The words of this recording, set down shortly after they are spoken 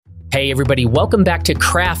Hey everybody, welcome back to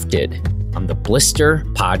Crafted on the Blister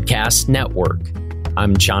Podcast Network.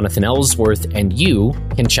 I'm Jonathan Ellsworth, and you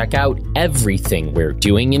can check out everything we're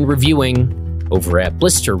doing and reviewing over at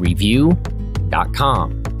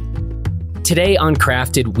blisterreview.com. Today on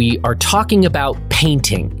Crafted, we are talking about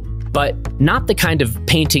painting, but not the kind of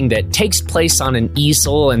painting that takes place on an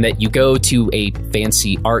easel and that you go to a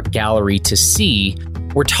fancy art gallery to see.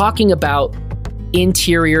 We're talking about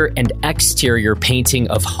interior and exterior painting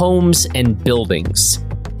of homes and buildings.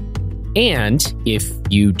 And if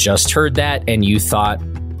you just heard that and you thought,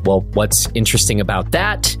 well, what's interesting about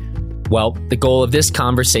that? Well, the goal of this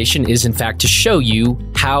conversation is, in fact, to show you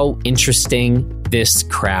how interesting this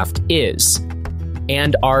craft is.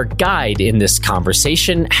 And our guide in this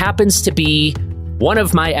conversation happens to be one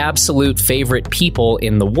of my absolute favorite people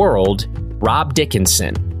in the world, Rob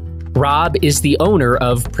Dickinson. Rob is the owner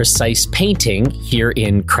of Precise Painting here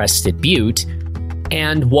in Crested Butte.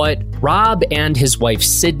 And what Rob and his wife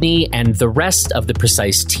Sydney and the rest of the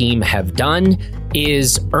Precise team have done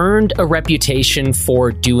is earned a reputation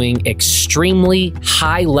for doing extremely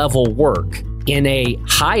high-level work in a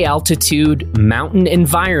high-altitude mountain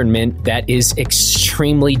environment that is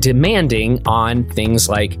extremely demanding on things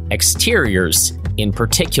like exteriors in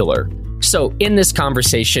particular. So in this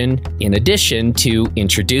conversation, in addition to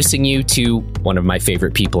introducing you to one of my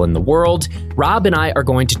favorite people in the world, Rob and I are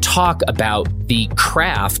going to talk about the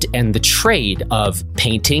craft and the trade of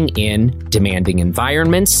painting in demanding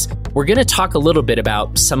environments. We're going to talk a little bit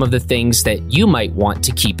about some of the things that you might want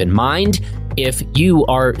to keep in mind if you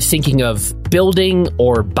are thinking of building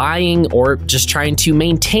or buying or just trying to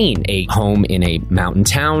maintain a home in a mountain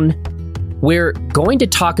town. We're going to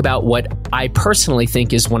talk about what I personally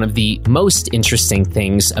think is one of the most interesting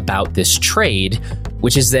things about this trade,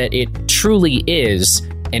 which is that it truly is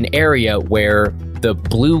an area where the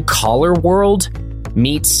blue-collar world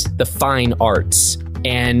meets the fine arts.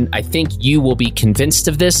 And I think you will be convinced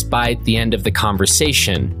of this by the end of the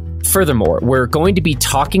conversation. Furthermore, we're going to be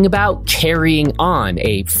talking about carrying on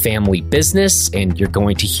a family business, and you're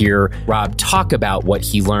going to hear Rob talk about what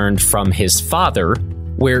he learned from his father.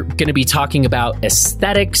 We're going to be talking about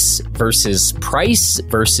aesthetics versus price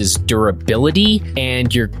versus durability,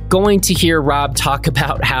 and you're going to hear Rob talk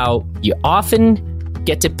about how you often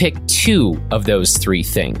get to pick two of those three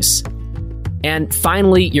things. And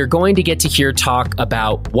finally, you're going to get to hear talk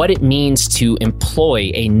about what it means to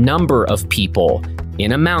employ a number of people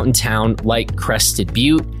in a mountain town like Crested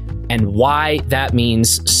Butte and why that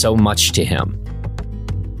means so much to him.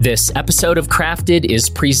 This episode of Crafted is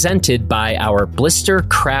presented by our Blister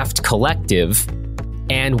Craft Collective,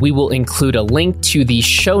 and we will include a link to the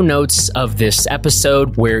show notes of this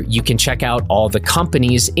episode where you can check out all the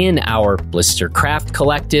companies in our Blister Craft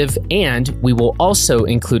Collective, and we will also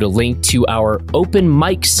include a link to our open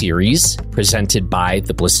mic series presented by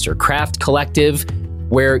the Blister Craft Collective,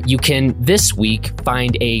 where you can this week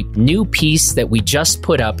find a new piece that we just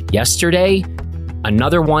put up yesterday,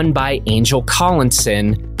 another one by Angel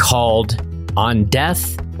Collinson called On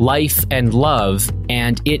Death, Life, and Love,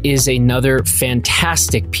 and it is another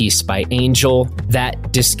fantastic piece by Angel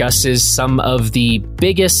that discusses some of the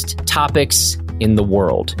biggest topics in the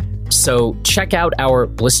world. So check out our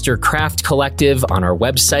Blister Craft Collective on our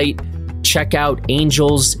website, check out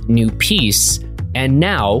Angel's new piece, and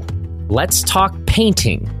now let's talk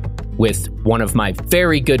painting with one of my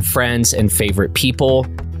very good friends and favorite people,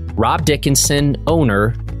 Rob Dickinson,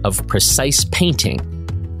 owner of Precise Painting.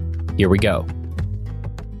 Here we go.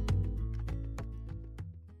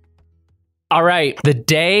 All right, the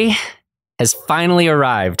day has finally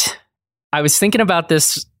arrived. I was thinking about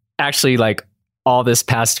this actually like all this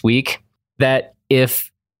past week, that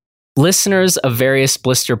if listeners of various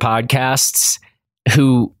Blister podcasts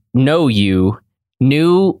who know you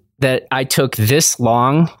knew that I took this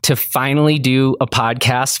long to finally do a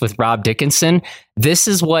podcast with Rob Dickinson, this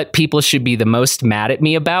is what people should be the most mad at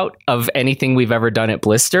me about of anything we've ever done at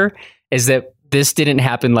Blister, is that this didn't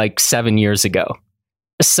happen like 7 years ago.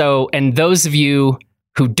 So, and those of you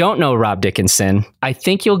who don't know Rob Dickinson, I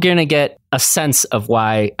think you're going to get a sense of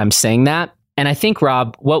why I'm saying that. And I think,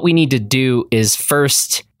 Rob, what we need to do is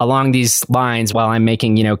first, along these lines, while I'm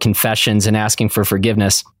making, confessions and asking for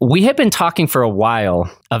forgiveness, we have been talking for a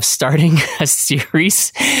while of starting a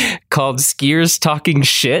series called Skiers Talking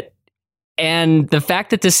Shit. And the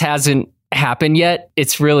fact that this hasn't happened yet,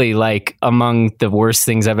 it's really like among the worst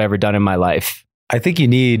things I've ever done in my life. I think you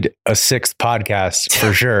need a sixth podcast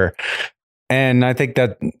for sure. And I think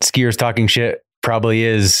that Skiers Talking Shit probably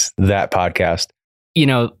is that podcast.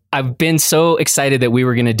 I've been so excited that we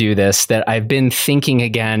were going to do this that I've been thinking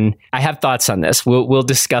again. I have thoughts on this. We'll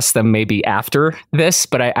discuss them maybe after this,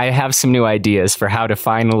 but I have some new ideas for how to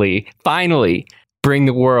finally bring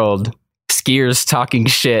the world Skiers Talking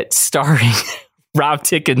Shit starring Rob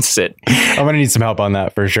Dickinson. I'm going to need some help on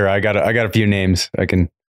that for sure. I got a few names I can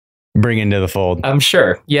bring into the fold. I'm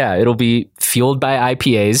sure. Yeah, it'll be fueled by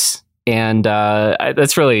IPAs. And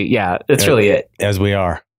that's really it. As we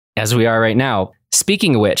are right now.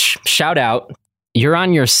 Speaking of which, shout out, you're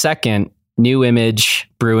on your second New Image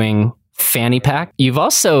Brewing fanny pack. You've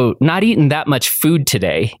also not eaten that much food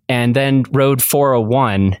today and then rode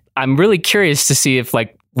 401. I'm really curious to see if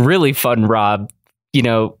really fun Rob,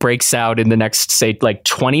 breaks out in the next, say,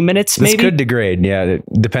 20 minutes, maybe? This could degrade. Yeah. It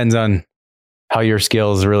depends on how your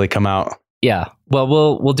skills really come out. Yeah. Well,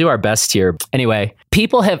 we'll do our best here. Anyway,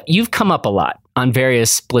 you've come up a lot on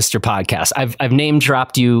various Blister podcasts. I've name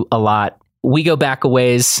dropped you a lot. We go back a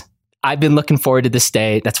ways. I've been looking forward to this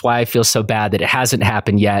day. That's why I feel so bad that it hasn't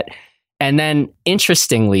happened yet. And then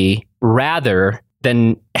interestingly, rather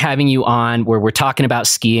than having you on where we're talking about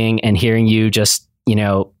skiing and hearing you just,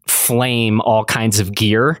 flame all kinds of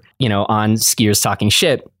gear, on Skiers Talking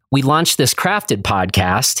Shit, we launched this Crafted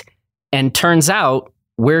podcast, and turns out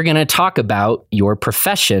we're going to talk about your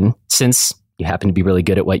profession since you happen to be really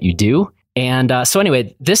good at what you do. And so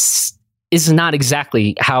anyway, this is not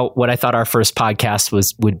exactly what I thought our first podcast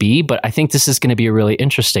would be, but I think this is going to be a really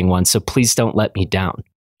interesting one. So please don't let me down.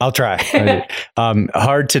 I'll try.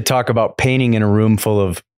 Hard to talk about painting in a room full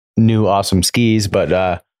of new awesome skis,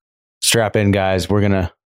 but strap in, guys. We're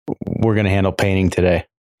gonna handle painting today.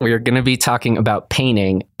 We're going to be talking about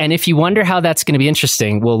painting, and if you wonder how that's going to be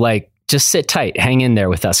interesting, well, just sit tight, hang in there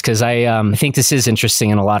with us, because I think this is interesting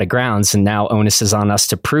in a lot of grounds, and now onus is on us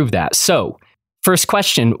to prove that. So, first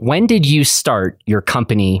question, when did you start your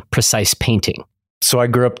company, Precise Painting? So I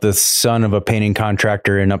grew up the son of a painting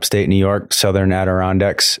contractor in upstate New York, Southern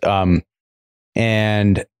Adirondacks.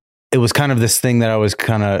 And it was kind of this thing that I was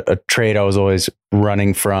kind of a trade I was always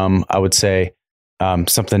running from, I would say,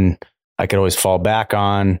 something I could always fall back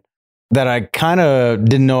on that I kind of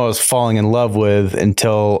didn't know I was falling in love with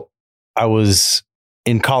until I was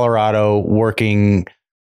in Colorado working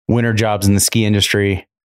winter jobs in the ski industry,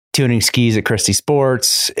 tuning skis at Christie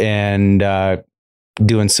Sports and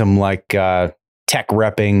doing some tech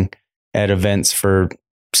repping at events for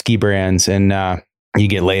ski brands. And you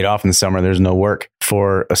get laid off in the summer. There's no work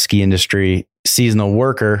for a ski industry seasonal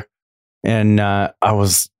worker. And I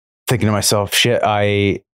was thinking to myself, shit,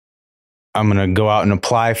 I'm going to go out and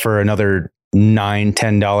apply for another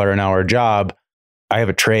 $9-10 an hour job. I have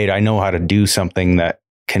a trade. I know how to do something that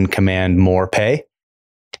can command more pay.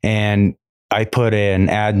 And I put an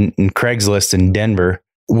ad in Craigslist in Denver,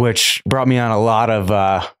 which brought me on a lot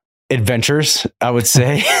of adventures, I would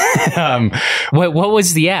say. What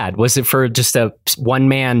was the ad? Was it for just a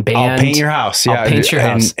one-man band? I'll paint your house. Yeah, I'll paint your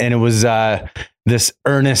house. And it was this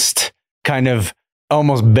earnest kind of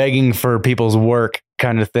almost begging for people's work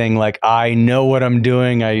kind of thing. Like, I know what I'm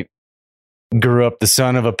doing. I grew up the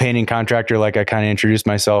son of a painting contractor, like I kind of introduced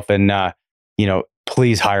myself, and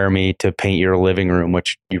please hire me to paint your living room,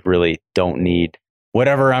 which you really don't need.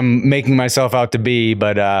 Whatever I'm making myself out to be,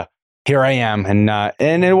 but here I am, and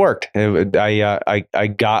it worked. I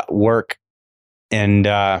got work, and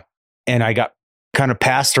I got kind of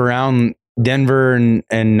passed around Denver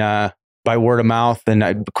and by word of mouth, and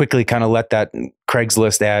I quickly kind of let that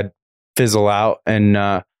Craigslist ad fizzle out, and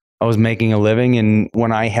I was making a living. And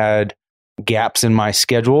when I had gaps in my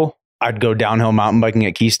schedule, I'd go downhill mountain biking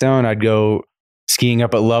at Keystone. I'd go skiing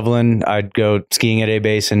up at Loveland. I'd go skiing at A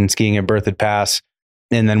Base and skiing at Berthoud Pass.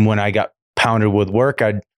 And then when I got pounded with work,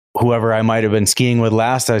 whoever I might have been skiing with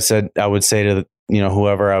last, I would say to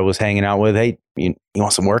whoever I was hanging out with, hey, you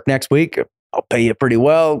want some work next week? I'll pay you pretty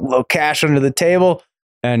well, low cash under the table.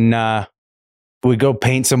 And we'd go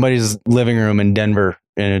paint somebody's living room in Denver,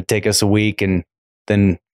 and it'd take us a week, and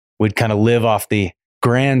then we'd kind of live off the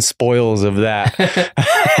grand spoils of that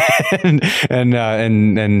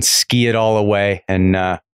and ski it all away. And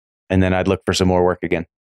then I'd look for some more work again.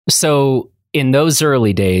 So in those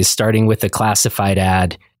early days, starting with the classified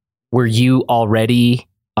ad, were you already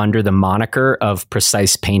under the moniker of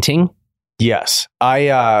Precise Painting? Yes.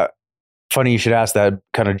 Funny you should ask that,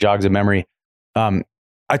 kind of jogs a memory.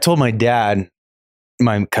 I told my dad,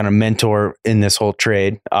 my kind of mentor in this whole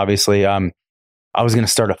trade, obviously, I was going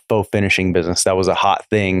to start a faux finishing business. That was a hot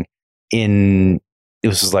thing it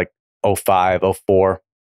was like 05, 04.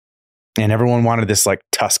 And everyone wanted this like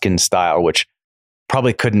Tuscan style, which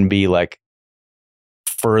probably couldn't be like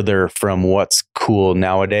further from what's cool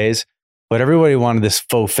nowadays. but everybody wanted this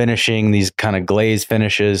faux finishing, these kind of glazed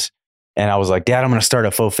finishes. And I was like, Dad, I'm going to start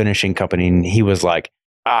a faux finishing company. And he was like,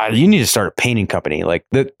 you need to start a painting company. Like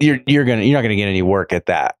you're not going to get any work at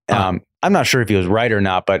that. I'm not sure if he was right or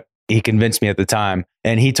not, but he convinced me at the time.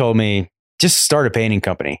 And he told me, just start a painting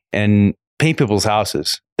company and paint people's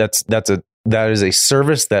houses. That is a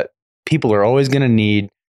service that people are always going to need.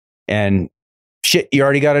 And shit, you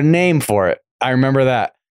already got a name for it. I remember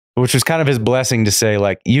that, which was kind of his blessing to say,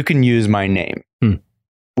 like, you can use my name,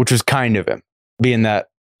 which was kind of him, being that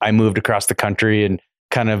I moved across the country and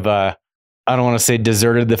kind of, I don't want to say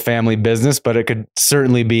deserted the family business, but it could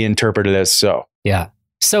certainly be interpreted as so. Yeah.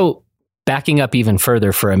 So backing up even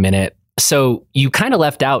further for a minute. So you kind of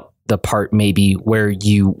left out the part maybe where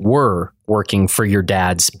you were working for your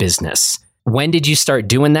dad's business. When did you start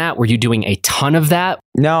doing that? Were you doing a ton of that?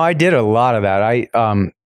 No, I did a lot of that.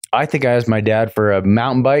 I think I asked my dad for a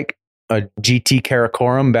mountain bike, a GT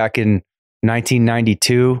Karakoram back in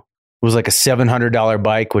 1992. It was like a $700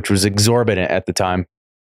 bike, which was exorbitant at the time.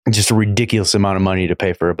 Just a ridiculous amount of money to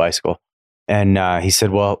pay for a bicycle. And he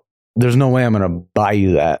said, well, there's no way I'm going to buy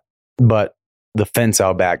you that, but the fence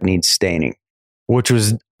out back needs staining, which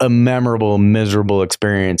was a memorable, miserable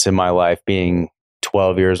experience in my life, being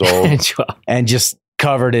 12 years old and just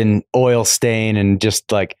covered in oil stain and that's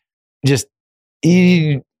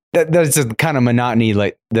the kind of monotony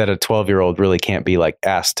like that a 12-year-old really can't be like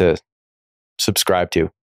asked to subscribe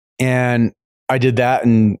to. And I did that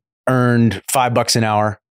and earned $5 an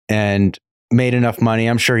hour and made enough money.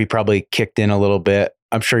 I'm sure he probably kicked in a little bit.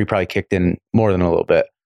 I'm sure he probably kicked in more than a little bit,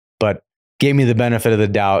 but gave me the benefit of the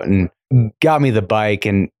doubt and got me the bike.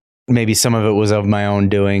 And maybe some of it was of my own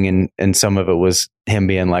doing, and some of it was him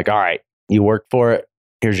being like, all right, you worked for it.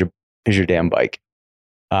 Here's your damn bike.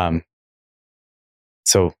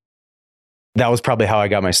 So that was probably how I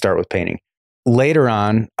got my start with painting. Later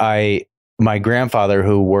on, my grandfather,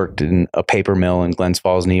 who worked in a paper mill in Glens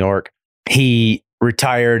Falls, New York, he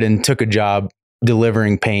retired and took a job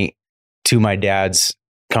delivering paint to my dad's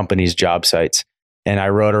company's job sites. And I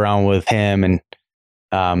rode around with him,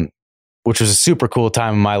 and which was a super cool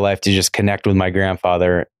time in my life to just connect with my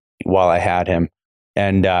grandfather while I had him.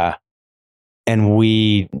 And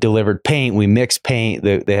we delivered paint, we mixed paint.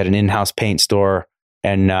 They had an in-house paint store,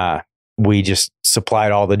 and we just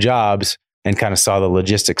supplied all the jobs and kind of saw the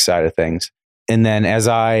logistics side of things. And then as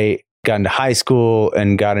I got into high school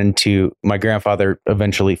and my grandfather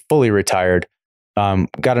eventually fully retired,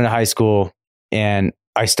 got into high school, and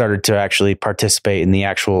I started to actually participate in the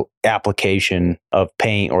actual application of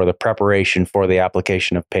paint, or the preparation for the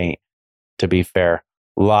application of paint, to be fair.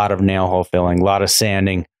 A lot of nail hole filling, a lot of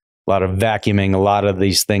sanding, a lot of vacuuming, a lot of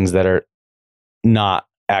these things that are not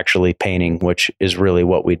actually painting, which is really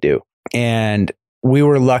what we do. And we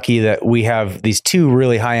were lucky that we have these two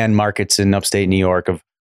really high-end markets in upstate New York, of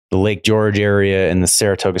the Lake George area and the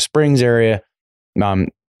Saratoga Springs area.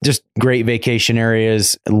 Just great vacation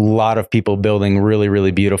areas, a lot of people building really, really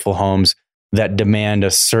beautiful homes that demand a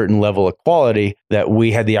certain level of quality that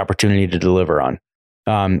we had the opportunity to deliver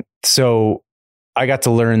on. So I got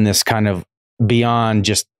to learn this kind of beyond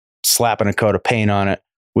just slapping a coat of paint on it.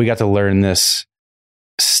 We got to learn this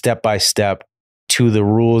step by step to the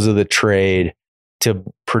rules of the trade to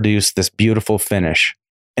produce this beautiful finish.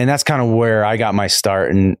 And that's kind of where I got my start,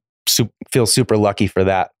 and feel super lucky for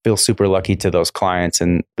that. Feel super lucky to those clients,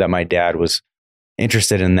 and that my dad was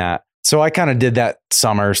interested in that. So I kind of did that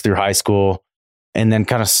summers through high school, and then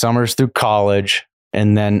kind of summers through college.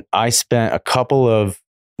 And then I spent a couple of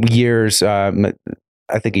years, I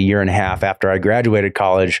think a year and a half after I graduated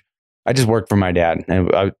college, I just worked for my dad, and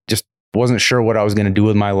I just wasn't sure what I was going to do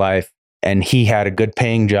with my life. And he had a good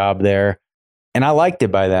paying job there, and I liked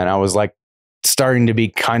it by then. I was like starting to be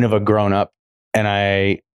kind of a grown up, and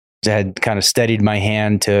I had kind of steadied my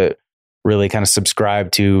hand to really kind of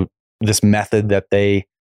subscribe to this method that they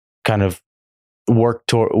kind of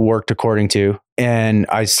worked according to. And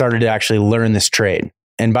I started to actually learn this trade.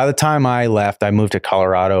 And by the time I left, I moved to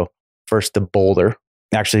Colorado, first to Boulder.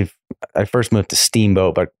 Actually, I first moved to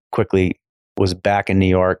Steamboat, but quickly was back in New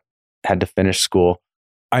York, had to finish school.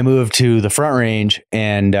 I moved to the Front Range,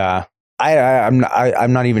 and I'm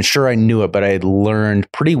not even sure I knew it, but I had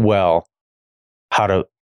learned pretty well how to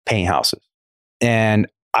paint houses. And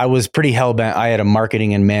I was pretty hell-bent. I had a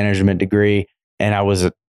marketing and management degree, and I was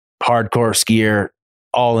a hardcore skier,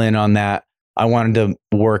 all in on that. I wanted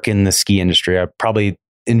to work in the ski industry. I probably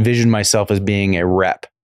envisioned myself as being a rep.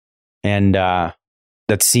 And that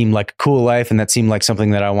seemed like a cool life, and that seemed like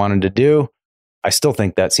something that I wanted to do. I still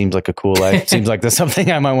think that seems like a cool life. Seems like that's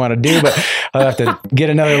something I might want to do, but I'll have to get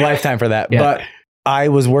another lifetime for that. Yeah. But I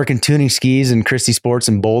was working tuning skis in Christie Sports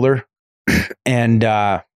in Boulder, And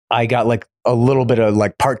I got like a little bit of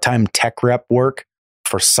like part-time tech rep work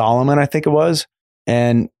for Solomon, I think it was.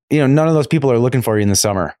 And, none of those people are looking for you in the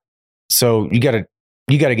summer. So you got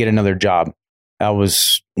to get another job. I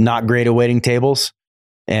was not great at waiting tables,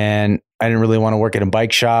 and I didn't really want to work at a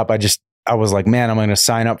bike shop. I was like, man, I'm going to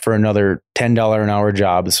sign up for another $10 an hour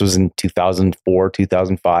job. This was in 2004,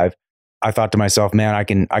 2005. I thought to myself, man, I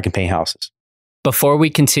can paint houses. Before we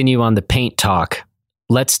continue on the paint talk,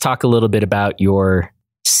 let's talk a little bit about your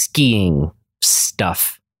skiing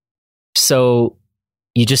stuff. So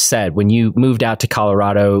you just said when you moved out to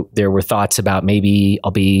Colorado, there were thoughts about maybe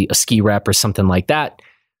I'll be a ski rep or something like that.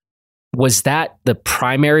 Was that the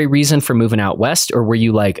primary reason for moving out west? Or were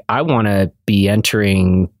you like, I want to be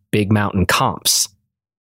entering big mountain comps?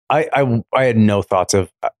 I had no thoughts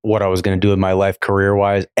of what I was going to do with my life career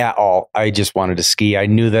wise at all. I just wanted to ski. I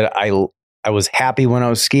knew that I was happy when I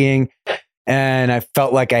was skiing, and I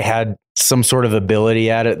felt like I had some sort of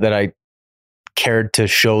ability at it that I cared to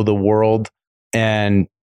show the world. And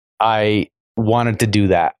I wanted to do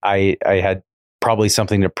that. I had probably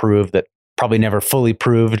something to prove that probably never fully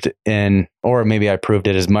proved or maybe I proved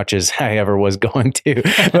it as much as I ever was going to,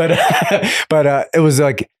 but it was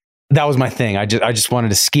like, that was my thing. I just wanted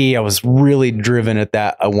to ski. I was really driven at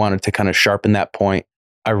that. I wanted to kind of sharpen that point.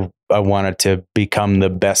 I wanted to become the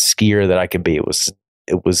best skier that I could be.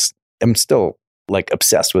 I'm still like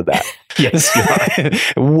obsessed with that. Yes.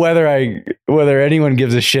 Whether anyone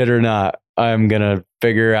gives a shit or not, I'm going to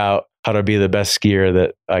figure out how to be the best skier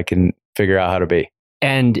that I can figure out how to be.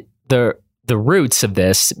 And the roots of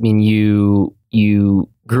this, I mean, you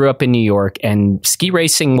grew up in New York and ski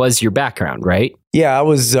racing was your background, right? Yeah, I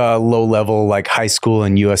was low level, like high school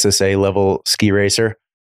and USSA level ski racer.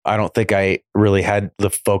 I don't think I really had the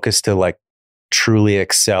focus to like truly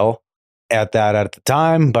excel at that at the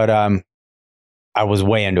time, but I was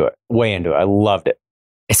way into it. I loved it.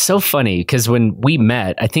 It's so funny because when we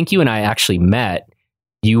met, I think you and I actually met,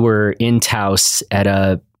 you were in Taos at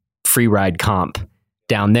a free ride comp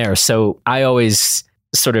down there. So I always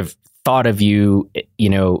sort of thought of you,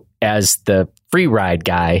 as the free ride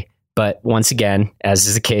guy. But once again, as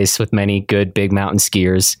is the case with many good big mountain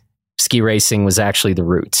skiers, ski racing was actually the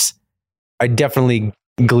roots. I definitely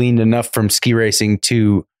gleaned enough from ski racing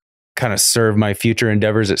to kind of serve my future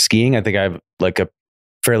endeavors at skiing. I think I have like a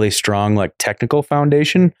fairly strong like technical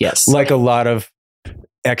foundation. Yes. Like a lot of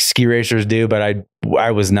ex ski racers do, but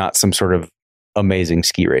I was not some sort of amazing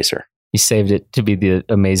ski racer. You saved it to be the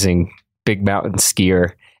amazing big mountain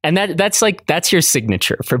skier. And that's your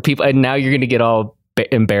signature for people. And now you're going to get all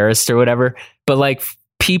embarrassed or whatever. But like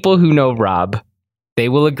people who know Rob, they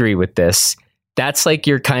will agree with this. That's like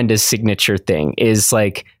your kind of signature thing is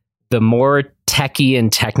like the more techie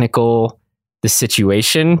and technical the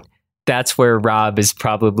situation, that's where Rob is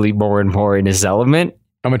probably more and more in his element.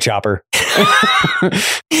 I'm a chopper.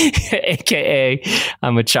 AKA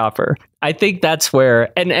I'm a chopper. I think that's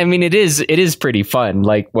where, and I mean, it is pretty fun.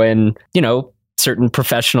 Like when, certain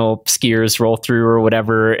professional skiers roll through or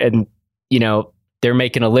whatever, and, they're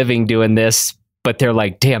making a living doing this, but they're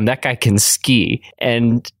like, damn, that guy can ski.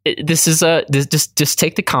 And just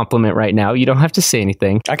take the compliment right now. You don't have to say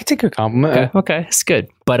anything. I can take your compliment. Okay. It's good.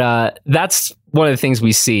 But that's one of the things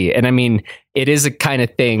we see. And I mean, it is a kind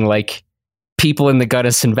of thing like people in the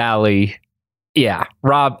Gunnison Valley. Yeah.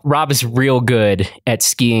 Rob is real good at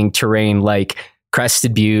skiing terrain like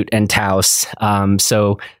Crested Butte and Taos.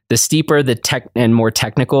 So the steeper the tech and more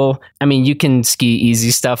technical, I mean, you can ski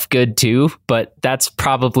easy stuff good too, but that's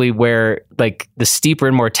probably where like the steeper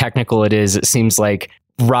and more technical it is, it seems like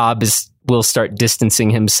Rob will start distancing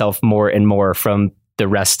himself more and more from the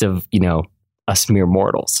rest of, us mere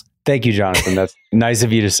mortals. Thank you, Jonathan. That's nice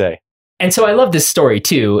of you to say. And so I love this story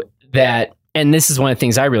too, and this is one of the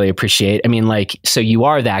things I really appreciate. I mean, like, so you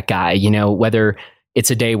are that guy, whether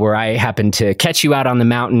it's a day where I happen to catch you out on the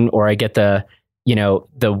mountain or I get the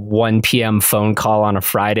 1 p.m. phone call on a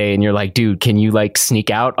Friday and you're like, dude, can you like sneak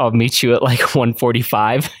out? I'll meet you at like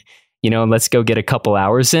 1:45, and let's go get a couple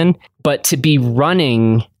hours in. But to be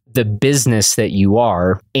running the business that you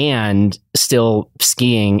are and still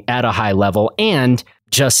skiing at a high level and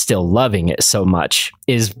just still loving it so much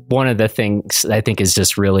is one of the things I think is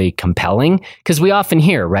just really compelling, because we often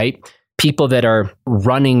hear, right? People that are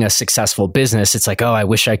running a successful business, it's like, oh, I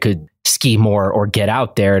wish I could ski more or get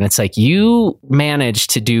out there. And it's like, you manage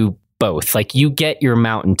to do both. Like you get your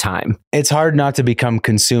mountain time. It's hard not to become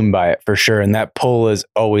consumed by it for sure. And that pull is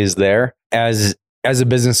always there. As a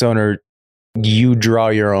business owner, you draw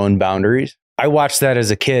your own boundaries. I watched that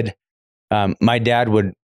as a kid. My dad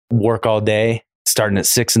would work all day, starting at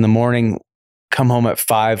 6 a.m, come home at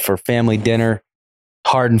 5 for family dinner,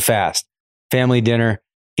 hard and fast. family dinner.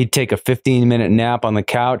 He'd take a 15-minute nap on the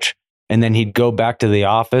couch, and then he'd go back to the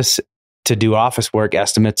office to do office work,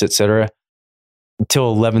 estimates, etc.,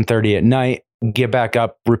 until 11:30 at night, get back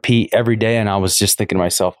up, repeat every day. And I was just thinking to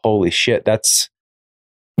myself, holy shit, that's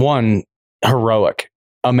one, heroic,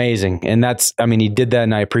 amazing. And he did that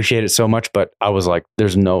and I appreciate it so much, but I was like,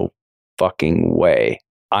 there's no fucking way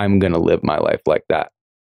I'm going to live my life like that.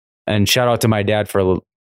 And shout out to my dad for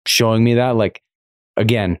showing me that. Like,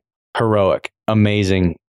 again, heroic,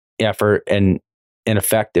 amazing effort and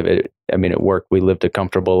effective. It worked. We lived a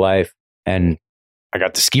comfortable life and I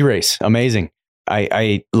got to ski race. Amazing.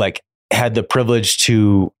 I like had the privilege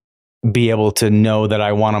to be able to know that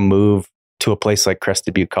I want to move to a place like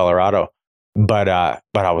Crested Butte, Colorado. But I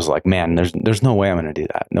was like, man, there's no way I'm going to do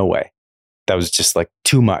that. No way. That was just like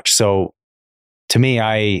too much. So to me,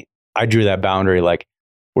 I drew that boundary. Like,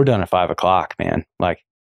 we're done at 5 o'clock, man. Like,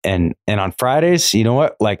 and on Fridays, you know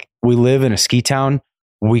what? Like, we live in a ski town.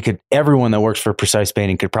 Everyone that works for Precise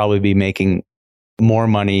Painting could probably be making more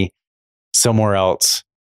money somewhere else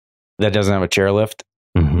that doesn't have a chairlift.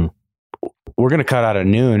 Mm-hmm. We're going to cut out at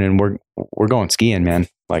noon and we're going skiing, man.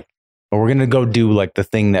 Like, or we're going to go do like the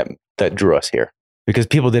thing that drew us here, because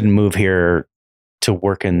people didn't move here to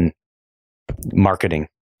work in marketing.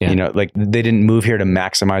 Yeah. You know, like they didn't move here to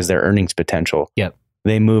maximize their earnings potential. Yep.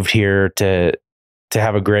 They moved here to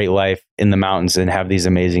have a great life in the mountains and have these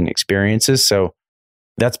amazing experiences. So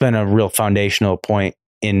that's been a real foundational point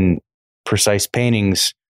in Precise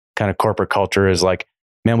Painting's kind of corporate culture, is like,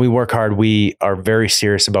 man, we work hard. We are very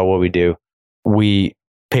serious about what we do. We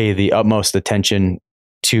pay the utmost attention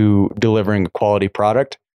to delivering a quality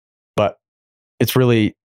product, but it's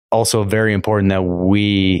really also very important that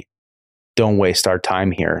we don't waste our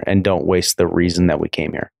time here and don't waste the reason that we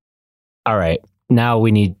came here. All right. Now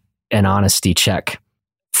we need an honesty check.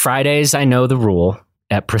 Fridays, I know the rule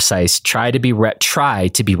at Precise. Try to be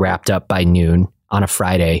wrapped up by noon on a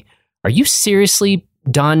Friday. Are you seriously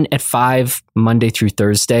done at 5 Monday through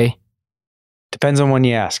Thursday? Depends on when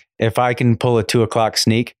you ask. If I can pull a 2 o'clock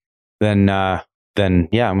sneak, then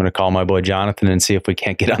yeah, I'm going to call my boy Jonathan and see if we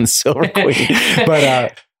can't get on the Silver Queen.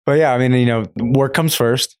 But yeah, I mean, you know, work comes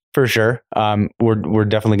first for sure. We're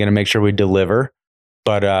definitely going to make sure we deliver.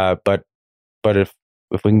 But if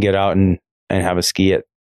we can get out and have a ski at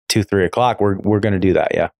 2-3 o'clock, we're going to do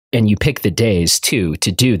that. Yeah. And you pick the days too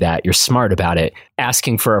to do that. You're smart about it.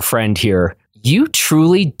 Asking for a friend here, you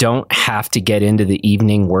truly don't have to get into the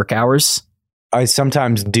evening work hours. I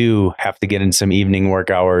sometimes do have to get in some evening work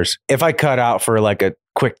hours. If I cut out for like a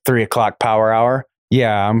quick 3 o'clock power hour,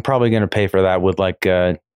 yeah, I'm probably going to pay for that with like,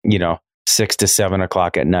 6 to 7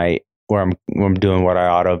 o'clock at night, where I'm doing what I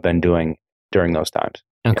ought to have been doing during those times.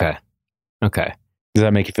 Okay. Yeah. Okay. Does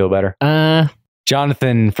that make you feel better?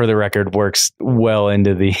 Jonathan, for the record, works well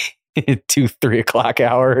into the 2-3 o'clock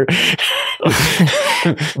hour.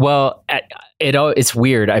 Well, it's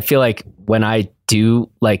weird. I feel like when I do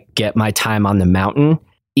like get my time on the mountain,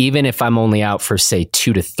 even if I'm only out for say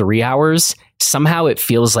 2 to 3 hours, somehow it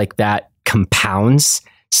feels like that compounds.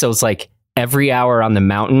 So it's like every hour on the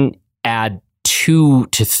mountain, add 2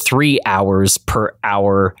 to 3 hours per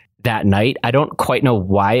hour that night. I don't quite know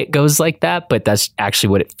why it goes like that, but that's actually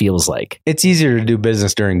what it feels like. It's easier to do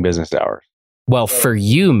business during business hours. Well, for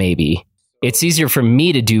you, maybe. It's easier for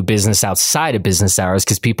me to do business outside of business hours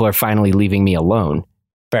because people are finally leaving me alone.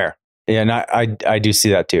 Fair. Yeah, and I do see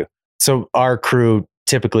that too. So our crew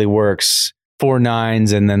typically works 4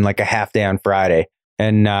 9s and then like a half day on Friday.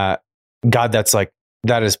 And God,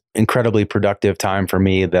 that is incredibly productive time for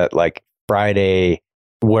me. That like Friday,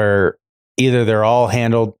 where either they're all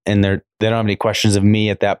handled and they don't have any questions of me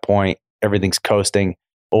at that point, everything's coasting,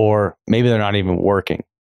 or maybe they're not even working,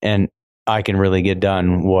 and I can really get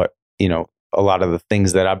done what, a lot of the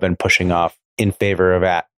things that I've been pushing off in favor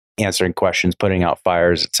of answering questions, putting out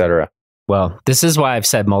fires, etc. Well, this is why I've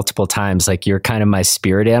said multiple times, like, you're kind of my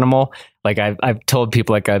spirit animal. Like I've told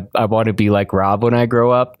people, like, I want to be like Rob when I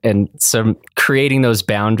grow up. And so creating those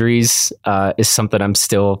boundaries is something I'm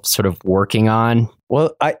still sort of working on.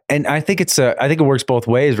 Well, I think it works both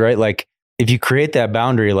ways, right? Like if you create that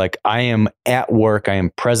boundary, like I am at work, I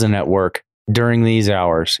am present at work during these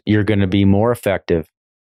hours, you're going to be more effective,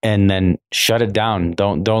 and then shut it down.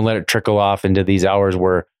 Don't let it trickle off into these hours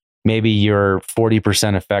where maybe you're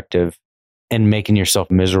 40% effective and making yourself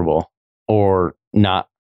miserable, or not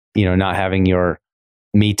having your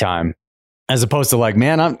me time, as opposed to like,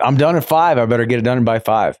 man, I'm done at 5. I better get it done by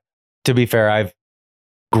 5. To be fair, I've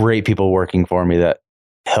great people working for me that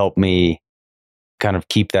help me kind of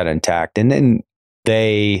keep that intact. And then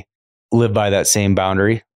they live by that same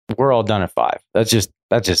boundary. We're all done at 5. That's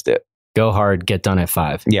just it. Go hard, get done at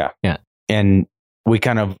 5. Yeah. Yeah. And we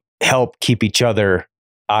kind of help keep each other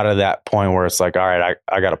out of that point where it's like, all right,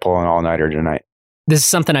 I got to pull an all-nighter tonight. This is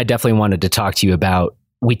something I definitely wanted to talk to you about.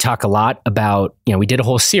 We talk a lot about, we did a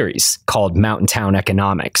whole series called Mountain Town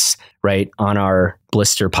Economics, right, on our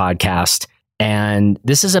Blister podcast. And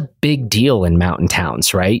this is a big deal in mountain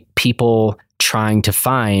towns, right? People trying to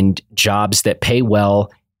find jobs that pay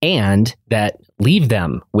well and that leave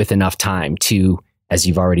them with enough time to, as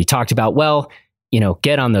you've already talked about,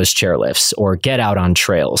 get on those chairlifts or get out on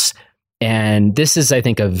trails. And this is, I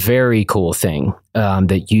think, a very cool thing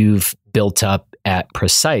that you've built up at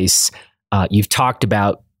Precise. You've talked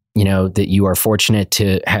about, that you are fortunate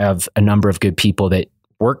to have a number of good people that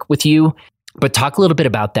work with you, but talk a little bit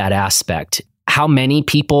about that aspect. How many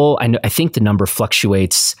people, I think the number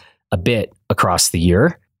fluctuates a bit across the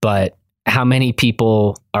year, but how many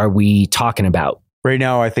people are we talking about? Right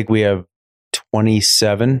now, I think we have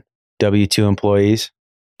 27 W-2 employees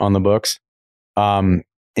on the books. I'll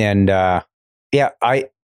tell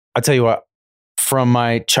you what, from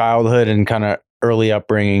my childhood and kind of early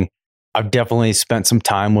upbringing, I've definitely spent some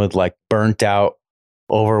time with like burnt out,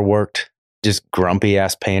 overworked, just grumpy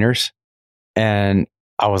ass painters. And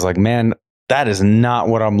I was like, man, that is not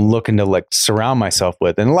what I'm looking to like surround myself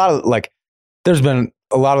with. And there's been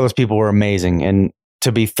a lot of those people were amazing. And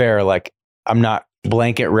to be fair, like I'm not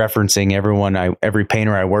blanket referencing every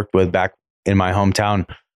painter I worked with back in my hometown,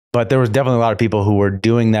 but there was definitely a lot of people who were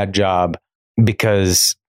doing that job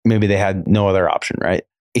because maybe they had no other option, right?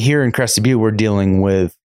 Here in Crested Butte, we're dealing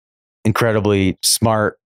with incredibly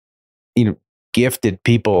smart, gifted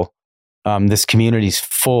people. This community's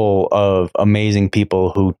full of amazing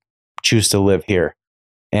people who choose to live here.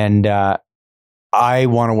 And I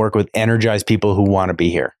want to work with energized people who want to be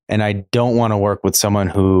here. And I don't want to work with someone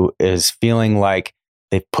who is feeling like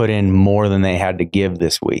they've put in more than they had to give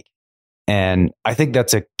this week. And I think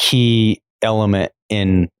that's a key element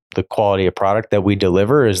in the quality of product that we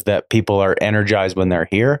deliver, is that people are energized when they're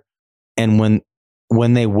here. And when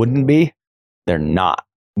they wouldn't be, they're not.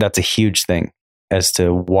 That's a huge thing as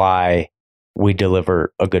to why we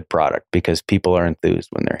deliver a good product, because people are enthused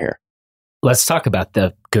when they're here. Let's talk about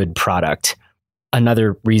the good product.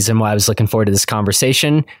 Another reason why I was looking forward to this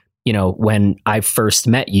conversation, when I first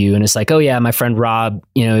met you, and it's like, oh yeah, my friend Rob,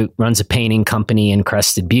 runs a painting company in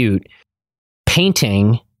Crested Butte.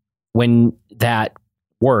 Painting, when that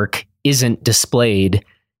work isn't displayed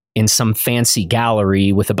in some fancy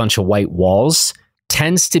gallery with a bunch of white walls,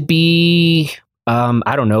 tends to be,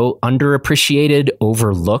 underappreciated,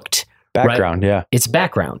 overlooked. Background, right? Yeah. It's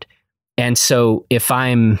background. And so if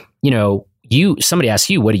I'm, somebody asks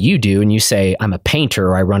you, what do you do? And you say, I'm a painter,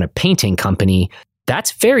 or I run a painting company.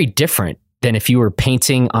 That's very different than if you were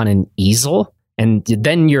painting on an easel, and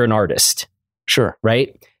then you're an artist. Sure.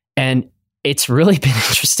 Right. And it's really been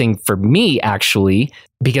interesting for me, actually,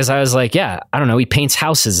 because I was like, yeah, I don't know, he paints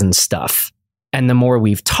houses and stuff. And the more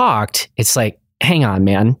we've talked, it's like, hang on,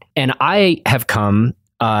 man. And I have come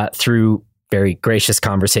through very gracious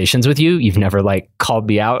conversations with you. You've never called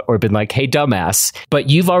me out or been like, hey, dumbass. But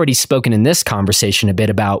you've already spoken in this conversation a bit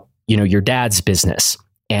about, your dad's business.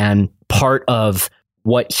 And part of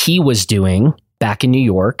what he was doing back in New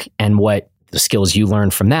York, and what the skills you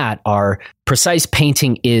learned from that are, Precise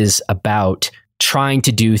Painting is about trying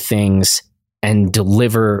to do things and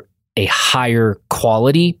deliver a higher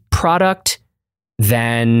quality product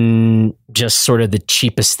than just sort of the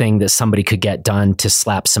cheapest thing that somebody could get done to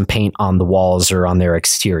slap some paint on the walls or on their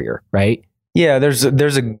exterior, right? Yeah, there's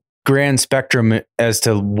a grand spectrum as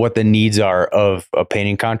to what the needs are of a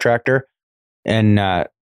painting contractor. And a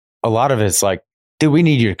lot of it's like, dude, we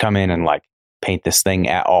need you to come in and paint this thing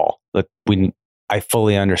at all. I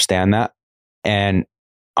fully understand that. And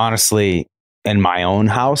honestly, in my own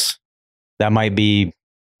house, that might be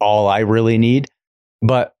all I really need.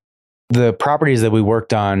 But the properties that we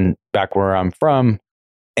worked on back where I'm from,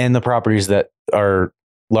 and the properties that are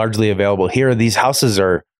largely available here, these houses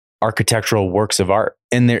are architectural works of art,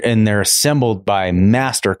 and they're assembled by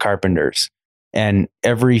master carpenters. And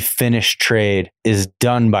every finished trade is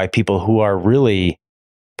done by people who are really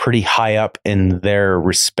pretty high up in their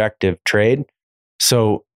respective trade.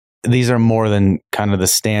 So these are more than kind of the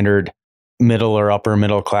standard middle or upper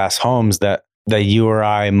middle class homes that you or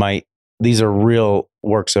I might. These are real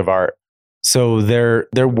works of art. So they're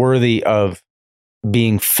worthy of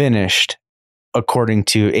being finished according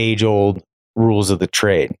to age old rules of the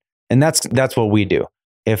trade. And that's what we do.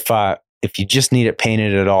 If you just need it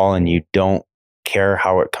painted at all and you don't care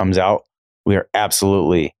how it comes out, we are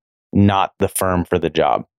absolutely not the firm for the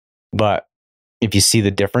job. But if you see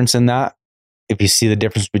the difference in that, if you see the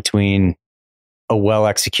difference between a well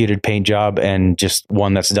executed paint job and just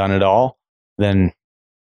one that's done it all, then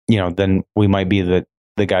we might be the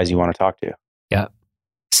guys you want to talk to. Yeah.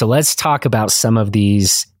 So let's talk about some of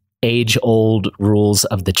these age-old rules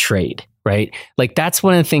of the trade, right? Like that's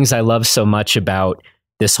one of the things I love so much about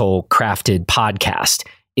this whole Crafted podcast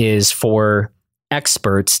is for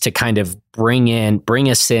experts to kind of bring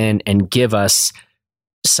us in and give us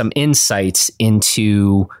some insights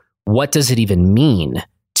into what does it even mean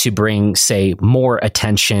to bring, say, more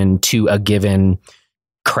attention to a given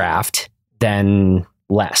craft than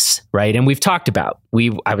less, right? And we've talked about,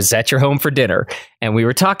 I was at your home for dinner and we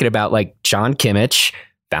were talking about like John Kimmich,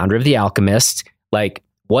 founder of The Alchemist, like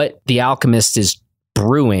what The Alchemist is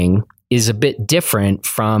brewing is a bit different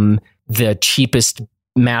from the cheapest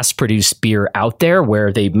mass-produced beer out there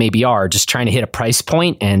where they maybe are just trying to hit a price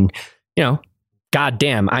point and, God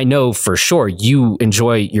damn, I know for sure you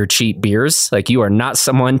enjoy your cheap beers. Like you are not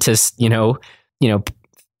someone to,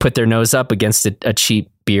 put their nose up against a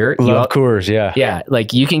cheap beer. Love Coors, yeah. Yeah,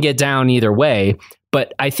 like you can get down either way.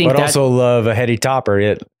 But I think also love a heady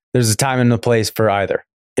topper. There's a time and a place for either.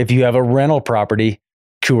 If you have a rental property,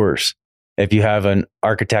 Coors. If you have an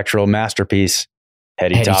architectural masterpiece,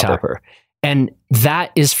 heady topper. And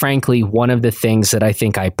that is frankly one of the things that I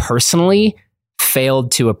think I personally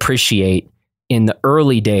failed to appreciate in the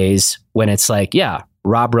early days when it's like, yeah,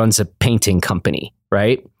 Rob runs a painting company,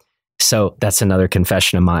 right? So that's another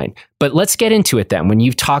confession of mine. But let's get into it then. When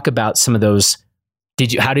you talk about some of those,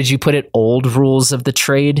 how did you put it? Old rules of the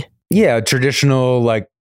trade? Yeah, traditional, like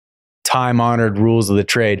time-honored rules of the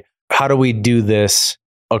trade. How do we do this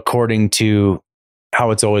according to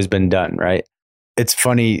how it's always been done, right? It's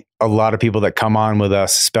funny, a lot of people that come on with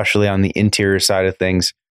us, especially on the interior side of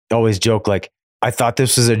things, always joke like, I thought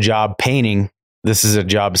this was a job painting. This is a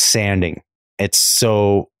job sanding. It's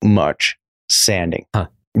so much sanding. Huh.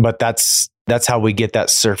 But that's how we get that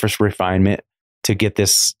surface refinement to get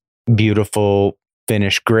this beautiful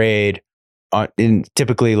finished grade.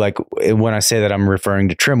 Typically, like when I say that, I'm referring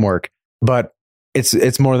to trim work, but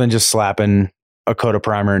it's more than just slapping a coat of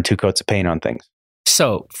primer and 2 coats of paint on things.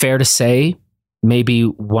 So fair to say, maybe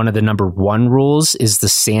one of the number one rules is the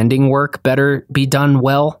sanding work better be done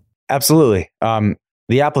well? Absolutely.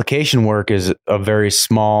 The application work is a very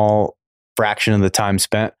small fraction of the time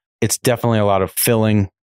spent. It's definitely a lot of filling.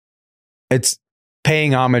 It's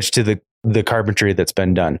paying homage to the carpentry that's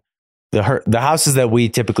been done. The houses that we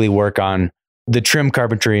typically work on, the trim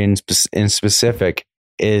carpentry in specific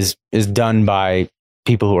is done by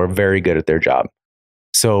people who are very good at their job.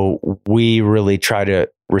 So we really try to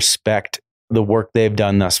respect the work they've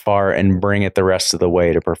done thus far and bring it the rest of the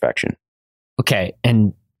way to perfection. Okay.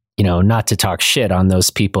 And, not to talk shit on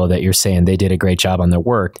those people that you're saying they did a great job on their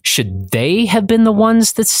work. Should they have been the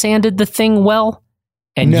ones that sanded the thing well?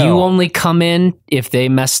 And no. You only come in if they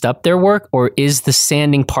messed up their work, or is the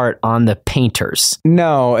sanding part on the painters?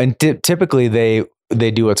 No. And typically they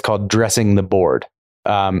do what's called dressing the board.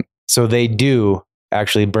 So they do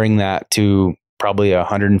actually bring that to probably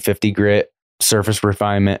 150 grit surface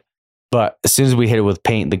refinement. But as soon as we hit it with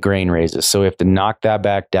paint, the grain raises. So we have to knock that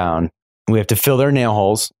back down. We have to fill their nail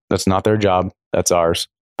holes. That's not their job. That's ours.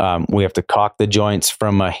 We have to caulk the joints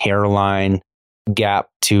from a hairline gap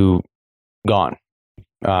to gone.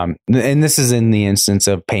 And this is in the instance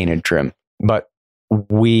of painted trim. But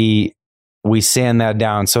we sand that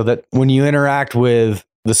down so that when you interact with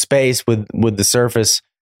the space, with the surface,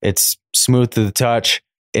 it's smooth to the touch.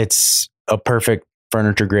 It's a perfect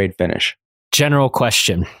furniture grade finish. General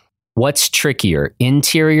question. What's trickier,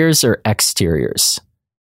 interiors or exteriors?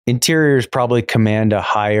 Interiors probably command a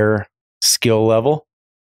higher skill level,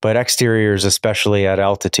 but exteriors, especially at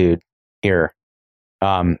altitude here,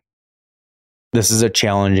 this is a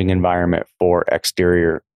challenging environment for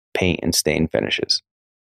exterior paint and stain finishes.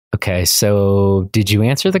 Okay, so did you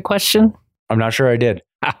answer the question? I'm not sure I did.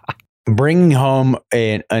 Bringing home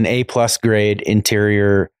an A+ grade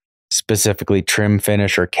interior, specifically trim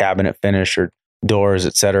finish or cabinet finish or doors,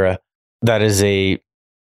 etc., that is a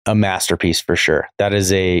masterpiece for sure. That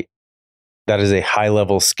is a high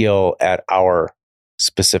level skill at our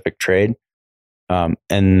specific trade,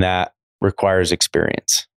 and that requires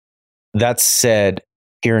experience. That said,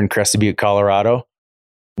 here in Crested Butte, Colorado,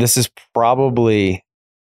 this is probably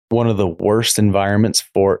one of the worst environments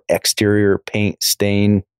for exterior paint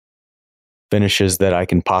stain finishes that I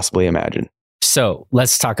can possibly imagine. So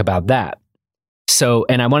let's talk about that. So,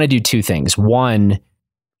 and I want to do 2 things. One,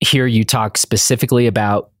 here you talk specifically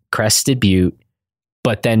about Crested Butte,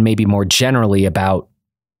 but then maybe more generally about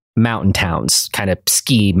mountain towns, kind of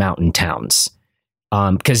ski mountain towns.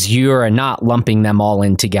 Because you're not lumping them all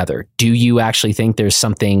in together. Do you actually think there's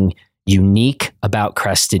something unique about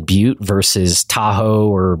Crested Butte versus Tahoe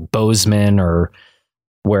or Bozeman or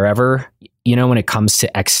wherever, when it comes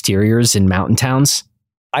to exteriors in mountain towns?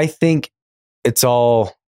 I think it's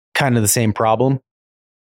all kind of the same problem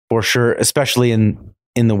for sure, especially in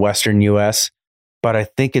the Western US. But I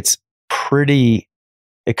think it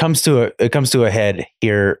comes to a head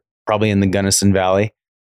here, probably in the Gunnison Valley,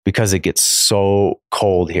 because it gets so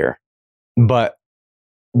cold here. But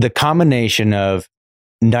the combination of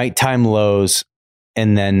nighttime lows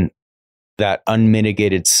and then that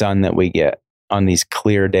unmitigated sun that we get on these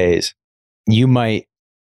clear days, you might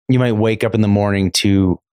wake up in the morning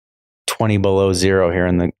to 20 below zero here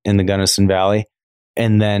in the Gunnison Valley,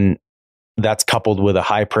 and then that's coupled with a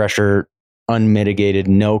high pressure, unmitigated,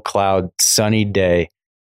 no cloud, sunny day.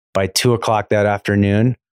 By 2:00 that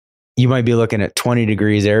afternoon, you might be looking at 20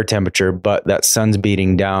 degrees air temperature, but that sun's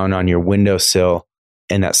beating down on your windowsill,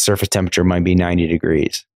 and that surface temperature might be 90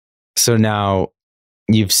 degrees. So now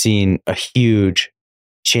you've seen a huge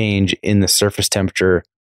change in the surface temperature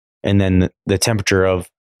and then the temperature of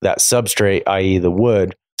that substrate, i.e. the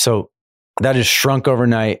wood. So that has shrunk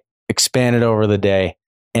overnight, expanded over the day.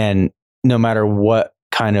 And no matter what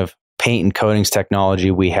kind of paint and coatings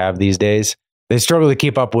technology we have these days, they struggle to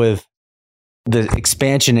keep up with the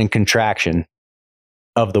expansion and contraction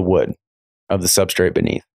of the wood, of the substrate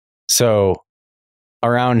beneath. So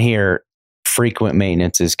around here, frequent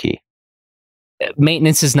maintenance is key.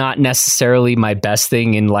 Maintenance is not necessarily my best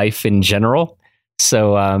thing in life in general.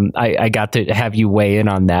 So I got to have you weigh in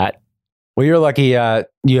on that. Well, you're lucky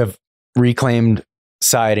you have reclaimed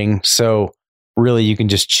siding. So really you can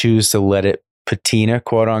just choose to let it patina,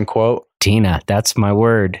 quote unquote. Patina, that's my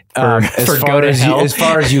word. As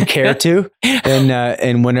far as you care to.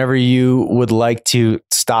 And whenever you would like to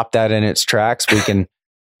stop that in its tracks,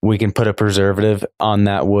 we can put a preservative on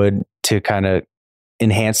that wood to kind of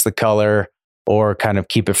enhance the color or kind of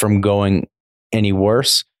keep it from going any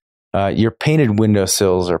worse. Your painted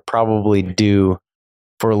windowsills are probably due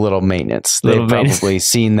for a little maintenance. They've probably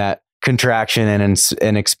seen that contraction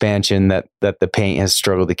and expansion that the paint has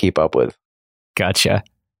struggled to keep up with. Gotcha.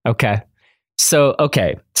 Okay.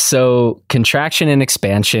 So contraction and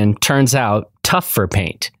expansion turns out tough for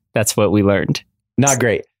paint. That's what we learned. Not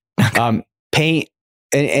great. Paint,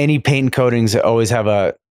 any paint and coatings always have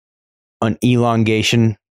an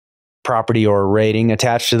elongation property or rating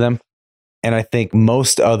attached to them. And I think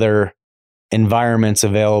most other environments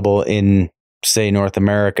available in, say, North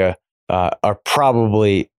America are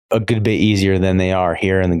probably a good bit easier than they are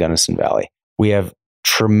here in the Gunnison Valley. We have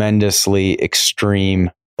tremendously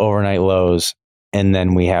extreme overnight lows. And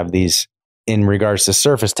then we have these, in regards to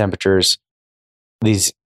surface temperatures,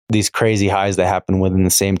 these crazy highs that happen within the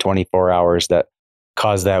same 24 hours that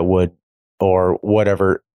cause that wood or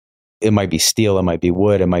whatever. It might be steel, it might be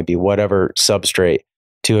wood, it might be whatever substrate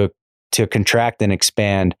to contract and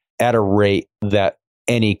expand at a rate that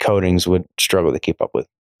any coatings would struggle to keep up with.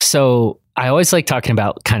 So I always like talking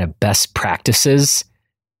about kind of best practices.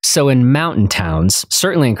 So in mountain towns,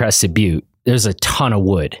 certainly in Crested Butte, there's a ton of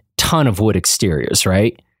wood exteriors,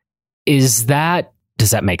 right? Does that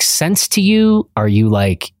make sense to you? Are you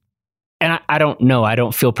like, and I don't know, I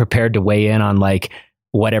don't feel prepared to weigh in on like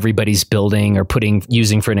what everybody's building or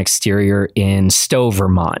using for an exterior in Stowe,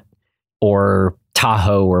 Vermont or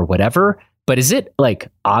Tahoe or whatever. But is it like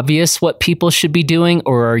obvious what people should be doing,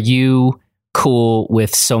 or are you cool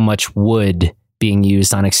with so much wood being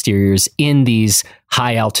used on exteriors in these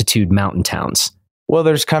high altitude mountain towns? Well,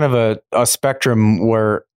 there's kind of a spectrum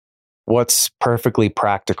where what's perfectly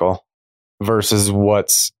practical versus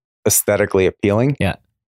what's aesthetically appealing. Yeah.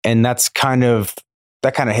 And that kind of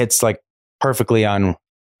hits like perfectly on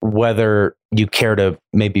whether you care to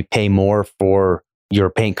maybe pay more for your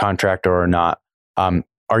paint contractor or not.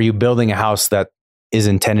 Are you building a house that is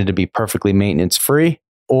intended to be perfectly maintenance free,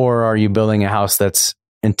 or are you building a house that's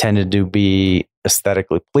intended to be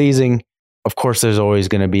aesthetically pleasing? Of course, there's always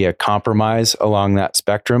going to be a compromise along that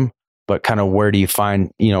spectrum, but kind of where do you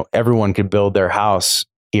find, everyone could build their house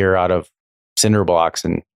here out of cinder blocks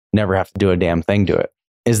and never have to do a damn thing to it.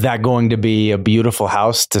 Is that going to be a beautiful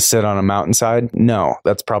house to sit on a mountainside? No,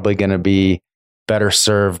 that's probably going to be better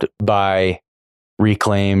served by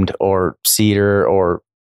reclaimed or cedar or,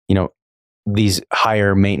 these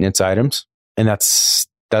higher maintenance items. And that's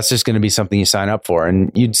just going to be something you sign up for.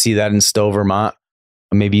 And you'd see that in Stowe, Vermont.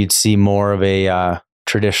 Maybe you'd see more of a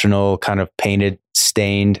traditional kind of painted,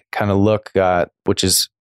 stained kind of look, which is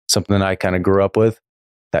something that I kind of grew up with,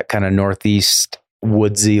 that kind of Northeast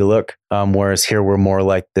woodsy look. Whereas here we're more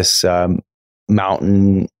like this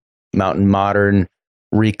mountain modern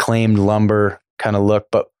reclaimed lumber kind of look.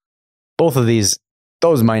 But both of these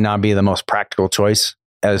those might not be the most practical choice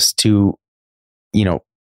as to,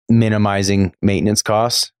 minimizing maintenance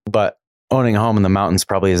costs, but owning a home in the mountains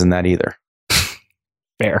probably isn't that either.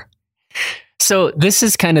 Fair. So this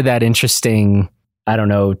is kind of that interesting, I don't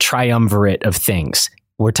know, triumvirate of things.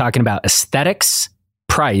 We're talking about aesthetics,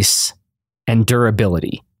 price, and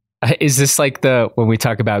durability. Is this like when we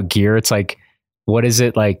talk about gear, it's like, what is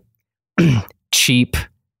it like? Cheap,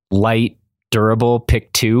 light, durable,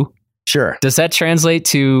 pick two? Sure. Does that translate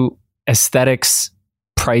to aesthetics,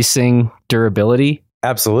 pricing, durability?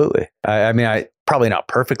 Absolutely. I mean, probably not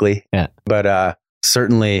perfectly, but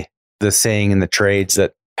certainly the saying in the trades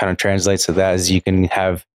that kind of translates to that is you can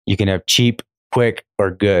have cheap, quick, or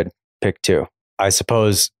good. Pick two. I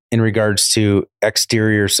suppose in regards to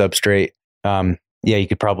exterior substrate, you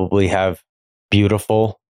could probably have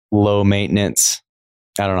beautiful, low maintenance.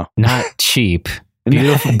 I don't know. Not cheap.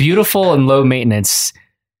 Beautiful and low maintenance.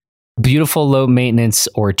 Beautiful, low maintenance,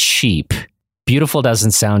 or cheap. Beautiful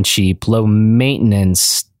doesn't sound cheap. Low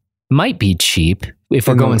maintenance might be cheap if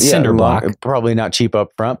we're going cinder block. Probably not cheap up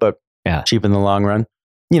front, but cheap in the long run.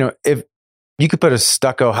 If you could put a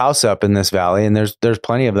stucco house up in this valley, and there's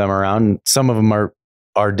plenty of them around. Some of them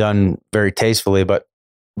are done very tastefully, but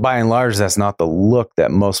by and large, that's not the look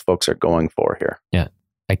that most folks are going for here. Yeah,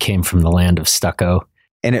 I came from the land of stucco,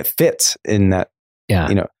 and it fits in that. Yeah,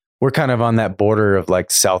 we're kind of on that border of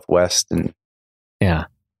like Southwest and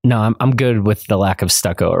No, I'm good with the lack of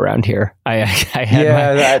stucco around here. I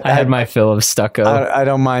had my fill of stucco. I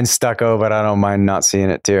don't mind stucco, but I don't mind not seeing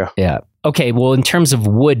it too. Yeah. Okay. Well, in terms of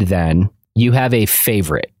wood, then you have a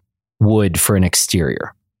favorite wood for an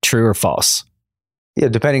exterior. True or false? Yeah,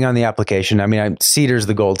 depending on the application. I mean, cedar's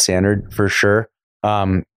the gold standard for sure.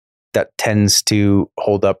 That tends to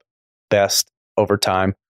hold up best over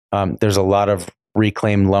time. There's a lot of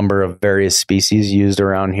reclaimed lumber of various species used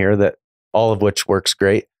around here that all of which works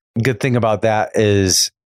great. Good thing about that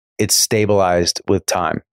is it's stabilized with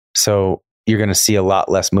time. So you're going to see a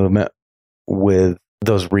lot less movement with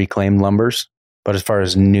those reclaimed lumbers. But as far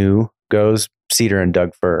as new goes, cedar and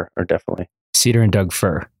Doug fir are definitely. Cedar and Doug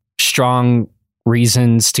fir. Strong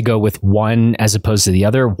reasons to go with one as opposed to the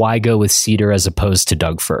other. Why go with cedar as opposed to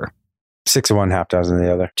Doug fir? 6 of one, half dozen of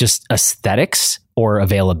the other. Just aesthetics or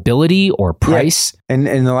availability or price? Yeah. And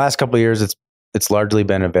in the last couple of years, it's largely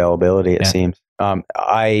been availability, it seems.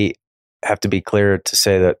 I have to be clear to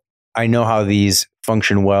say that I know how these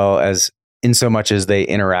function well as in so much as they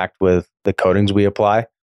interact with the coatings we apply.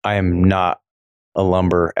 I am not a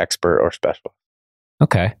lumber expert or specialist.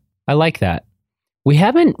 Okay. I like that. We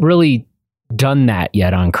haven't really done that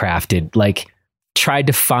yet on Crafted. Like tried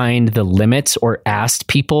to find the limits or asked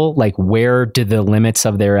people like where do the limits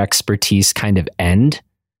of their expertise kind of end?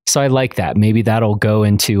 So I like that. Maybe that'll go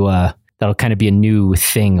into that'll kind of be a new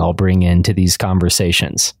thing I'll bring into these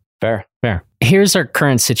conversations. Fair. Here's our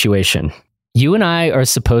current situation. You and I are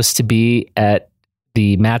supposed to be at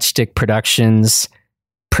the Matchstick Productions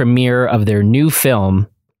premiere of their new film,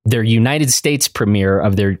 their United States premiere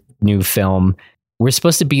of their new film. We're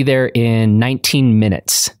supposed to be there in 19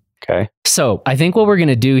 minutes. Okay. So I think what we're going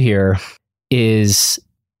to do here is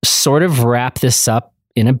sort of wrap this up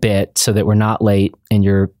in a bit so that we're not late and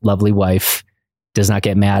your lovely wife does not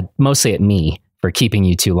get mad, mostly at me for keeping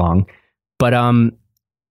you too long. But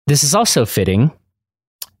this is also fitting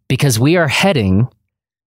because we are heading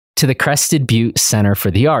to the Crested Butte Center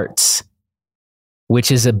for the Arts,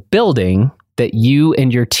 which is a building that you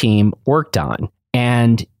and your team worked on.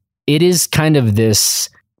 And it is kind of this,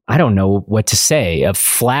 I don't know what to say, a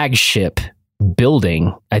flagship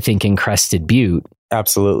building, I think, in Crested Butte.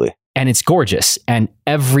 Absolutely. And it's gorgeous. And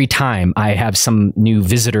every time I have some new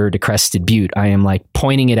visitor to Crested Butte, I am like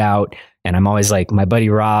pointing it out. And I'm always like, my buddy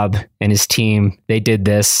Rob and his team, they did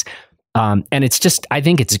this. And it's just, I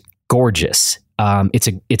think it's gorgeous. It's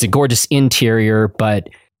a gorgeous interior, but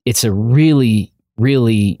it's a really,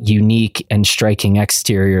 really unique and striking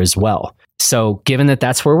exterior as well. So given that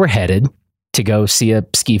that's where we're headed to go see a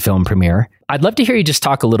ski film premiere, I'd love to hear you just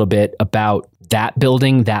talk a little bit about that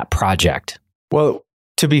building, that project. Well,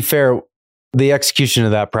 to be fair, the execution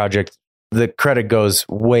of that project, the credit goes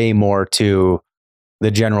way more to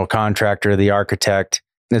the general contractor, the architect,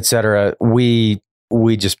 etc. We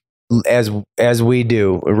just, as we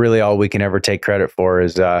do, really all we can ever take credit for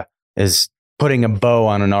is putting a bow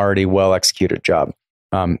on an already well executed job.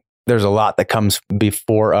 There's a lot that comes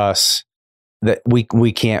before us that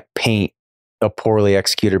we can't paint a poorly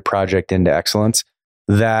executed project into excellence.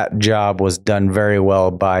 That job was done very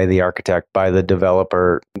well by the architect, by the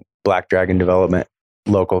developer, Black Dragon Development,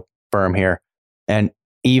 local firm here. And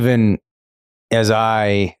even as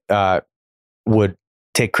I would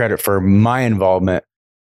take credit for my involvement,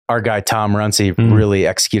 our guy Tom Runcie Mm. really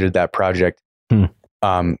executed that project.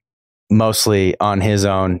 Mostly on his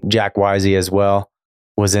own. Jack Wisey as well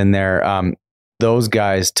was in there. Those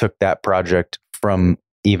guys took that project from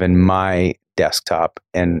even my desktop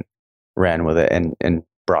and ran with it and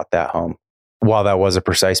brought that home. While that was a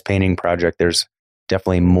precise painting project, there's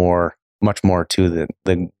definitely much more to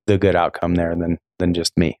the good outcome there than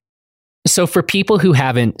just me. So for people who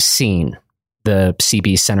haven't seen the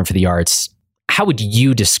CB Center for the Arts, how would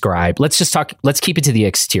you describe, let's keep it to the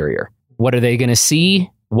exterior. What are they going to see?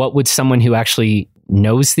 What would someone who actually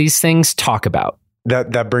knows these things talk about?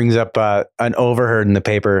 That brings up an overheard in the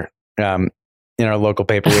paper. In our local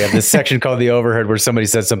paper, we have this section called the overheard where somebody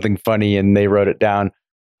said something funny and they wrote it down.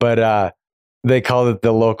 But they called it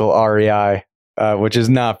the local REI, which is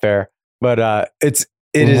not fair. But it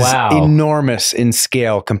is enormous in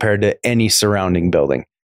scale compared to any surrounding building,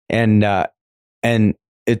 and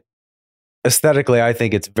it aesthetically, I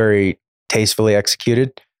think it's very tastefully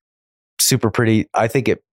executed. Super pretty. I think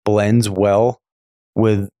it blends well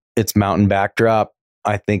with its mountain backdrop.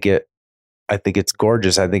 I think it's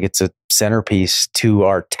gorgeous. I think it's a centerpiece to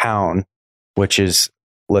our town, which is,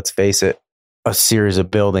 let's face it, a series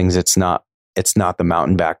of buildings. It's not the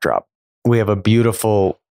mountain backdrop. We have a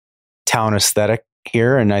beautiful town aesthetic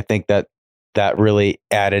here, and I think that really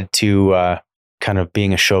added to kind of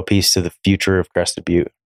being a showpiece to the future of Crested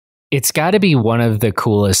Butte. It's got to be one of the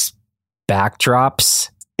coolest backdrops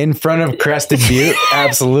in front of Crested Butte.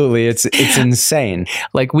 Absolutely. It's insane.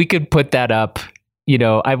 Like, we could put that up,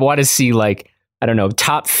 I want to see, like, I don't know,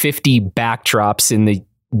 top 50 backdrops in the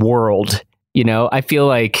world. I feel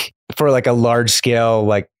like for like a large scale,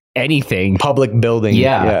 like anything public building.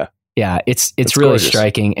 Yeah. It's really gorgeous.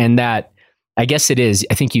 Striking. And that, I guess it is,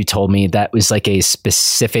 I think you told me that was like a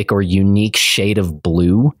specific or unique shade of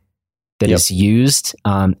blue that is used.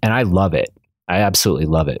 And I love it. I absolutely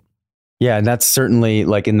love it. Yeah, and that's certainly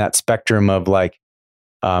like in that spectrum of like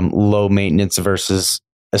low maintenance versus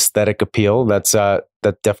aesthetic appeal. That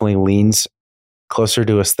definitely leans closer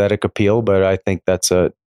to aesthetic appeal, but I think that's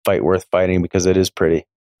a fight worth fighting because it is pretty.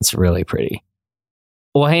 It's really pretty.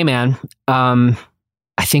 Well, hey man, I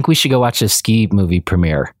think we should go watch a ski movie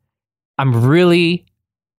premiere. I'm really,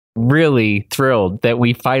 really thrilled that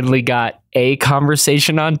we finally got a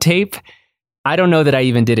conversation on tape. I don't know that I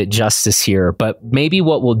even did it justice here, but maybe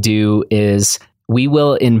what we'll do is we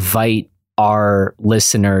will invite our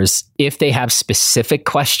listeners, if they have specific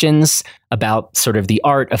questions about sort of the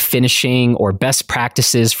art of finishing or best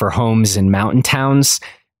practices for homes in mountain towns,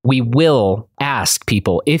 we will ask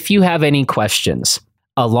people, if you have any questions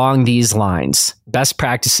along these lines, best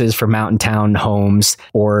practices for mountain town homes,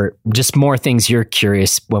 or just more things you're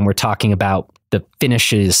curious when we're talking about the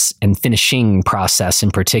finishes and finishing process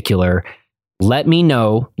in particular, let me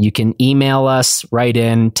know. You can email us right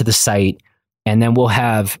in to the site, and then we'll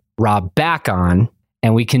have Rob back on,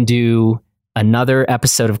 and we can do another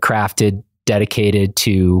episode of Crafted dedicated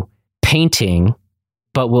to painting,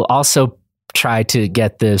 but we'll also try to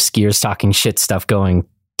get the skiers talking shit stuff going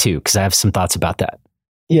too, because I have some thoughts about that.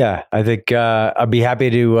 Yeah, I think I'd be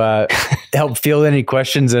happy to help field any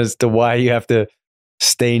questions as to why you have to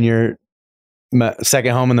stay in your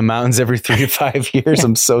second home in the mountains every 3 to 5 years.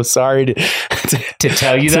 I'm so sorry to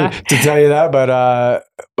tell you that. To tell you that,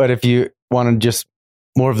 but if you want to just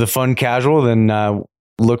more of the fun casual, then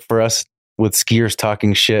look for us with Skiers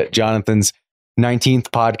Talking Shit, Jonathan's 19th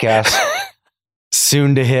podcast,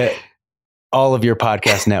 soon to hit all of your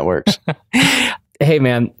podcast networks. Hey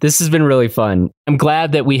man, this has been really fun. I'm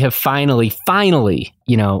glad that we have finally,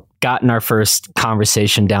 gotten our first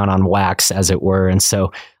conversation down on wax, as it were. And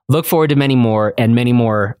so look forward to many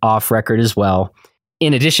more off record as well.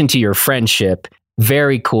 In addition to your friendship,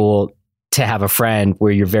 very cool to have a friend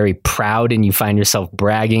where you're very proud and you find yourself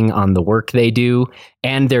bragging on the work they do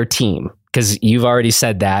and their team. Because you've already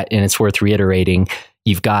said that, and it's worth reiterating.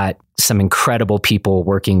 You've got some incredible people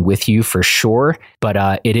working with you for sure,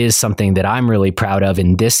 but it is something that I'm really proud of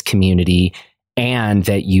in this community, and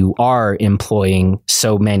that you are employing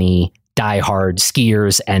so many diehard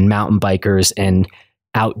skiers and mountain bikers and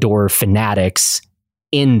outdoor fanatics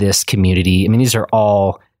in this community. I mean, these are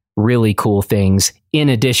all really cool things in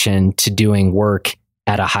addition to doing work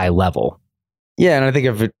at a high level. Yeah, and I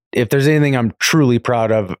think if there's anything I'm truly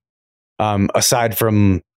proud of, aside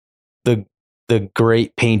from the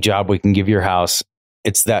great paint job we can give your house,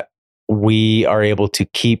 it's that we are able to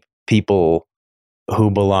keep people who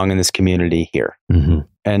belong in this community here. Mm-hmm.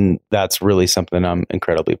 And that's really something I'm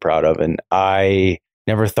incredibly proud of. And I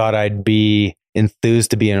never thought I'd be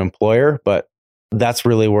enthused to be an employer, but that's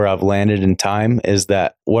really where I've landed in time, is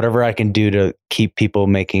that whatever I can do to keep people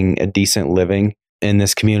making a decent living in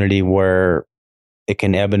this community where it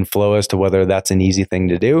can ebb and flow as to whether that's an easy thing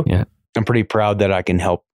to do. Yeah. I'm pretty proud that I can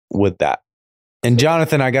help with that. And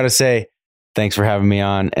Jonathan, I got to say, thanks for having me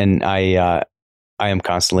on. And I am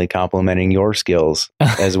constantly complimenting your skills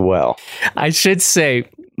as well. I should say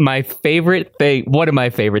one of my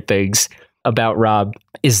favorite things about Rob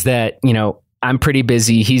is that, I'm pretty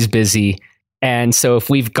busy. He's busy. And so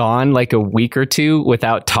if we've gone like a week or two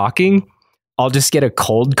without talking, I'll just get a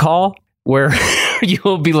cold call where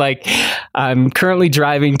you'll be like, I'm currently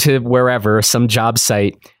driving to wherever, some job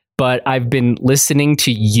site, but I've been listening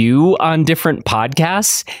to you on different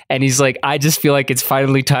podcasts. And he's like, I just feel like it's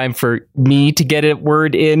finally time for me to get a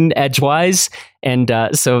word in edgewise. And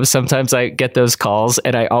so sometimes I get those calls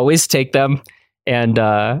and I always take them. And but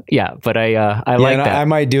I like that. I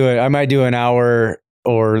might do it. I might do an hour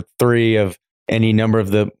or 3 of any number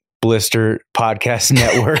of the Blister podcast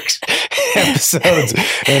networks episodes.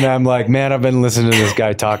 And I'm like, man, I've been listening to this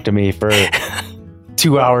guy talk to me for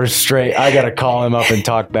 2 hours straight. I got to call him up and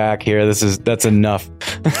talk back here. That's enough.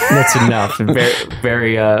 That's enough. Very,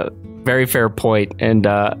 very, very fair point. And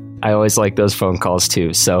I always like those phone calls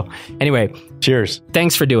too. So anyway, cheers.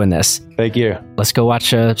 Thanks for doing this. Thank you. Let's go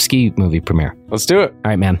watch a ski movie premiere. Let's do it. All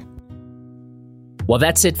right, man. Well,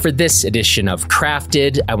 that's it for this edition of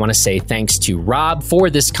Crafted. I want to say thanks to Rob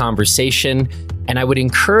for this conversation. And I would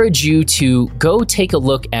encourage you to go take a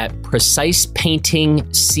look at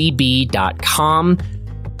precisepaintingcb.com,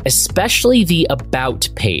 especially the About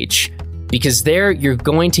page, because there you're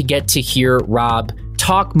going to get to hear Rob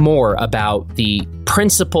talk more about the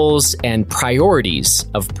principles and priorities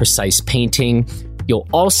of precise painting. You'll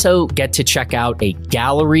also get to check out a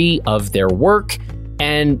gallery of their work.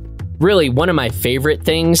 And really, one of my favorite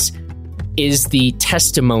things is the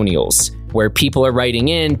testimonials, where people are writing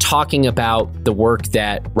in, talking about the work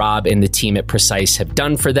that Rob and the team at Precise have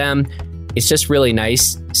done for them. It's just really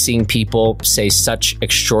nice seeing people say such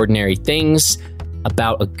extraordinary things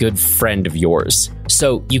about a good friend of yours.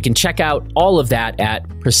 So you can check out all of that at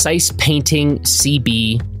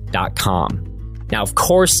precisepaintingcb.com. Now, of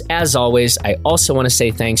course, as always, I also want to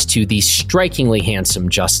say thanks to the strikingly handsome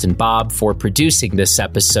Justin Bob for producing this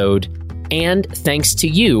episode, and thanks to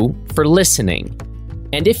you for listening.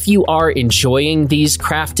 And if you are enjoying these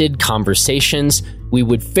crafted conversations, we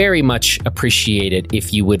would very much appreciate it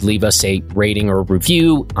if you would leave us a rating or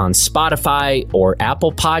review on Spotify or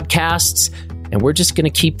Apple Podcasts. And we're just going to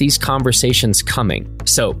keep these conversations coming.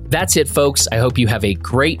 So that's it, folks. I hope you have a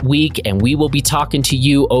great week, and we will be talking to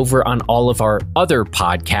you over on all of our other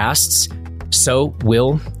podcasts. So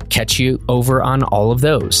we'll catch you over on all of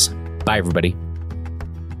those. Bye, everybody.